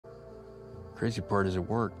Crazy part is it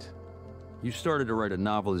worked. You started to write a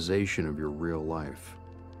novelization of your real life.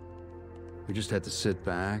 We just had to sit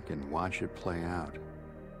back and watch it play out.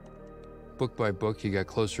 Book by book, you got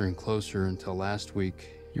closer and closer until last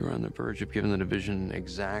week, you were on the verge of giving the division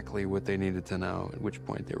exactly what they needed to know, at which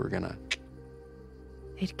point they were gonna...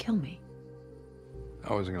 They'd kill me.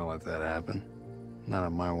 I wasn't gonna let that happen. Not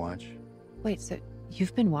on my watch. Wait, so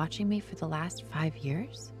you've been watching me for the last 5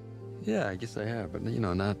 years? Yeah, I guess I have, but, you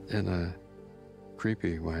know, not in a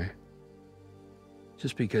creepy way.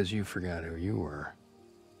 Just because you forgot who you were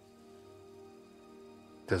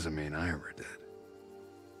doesn't mean I ever did.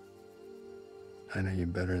 I know you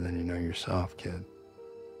better than you know yourself, kid.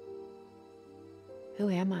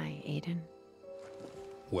 Who am I, Aidan?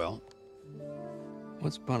 Well,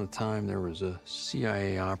 once upon a time there was a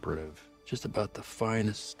CIA operative, just about the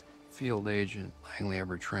finest field agent Langley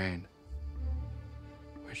ever trained.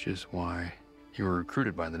 Which is why you were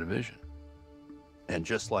recruited by the division. And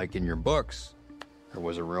just like in your books, there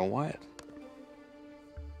was a real Wyatt.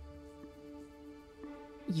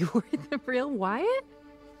 You're the real Wyatt?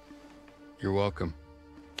 You're welcome.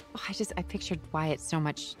 Oh, I pictured Wyatt so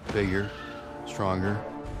much... Bigger, stronger.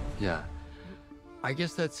 Yeah. I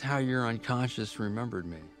guess that's how your unconscious remembered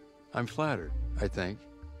me. I'm flattered, I think.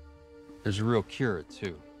 There's a real cure,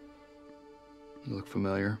 too. You look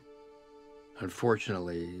familiar?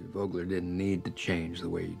 Unfortunately, Vogler didn't need to change the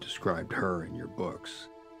way you described her in your books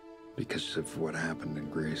because of what happened in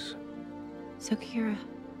Greece. So, Kira...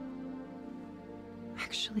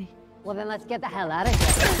 Actually... Well, then let's get the hell out of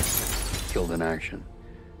here. Killed in action.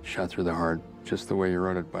 Shot through the heart, just the way you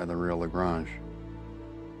wrote it by the real Lagrange.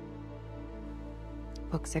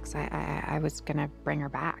 Book 6, I was gonna bring her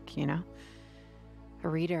back, you know? A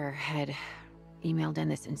reader had emailed in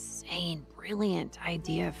this insane, brilliant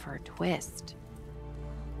idea for a twist.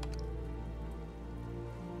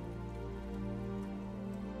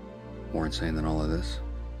 More insane than all of this?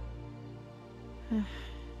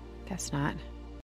 Guess not.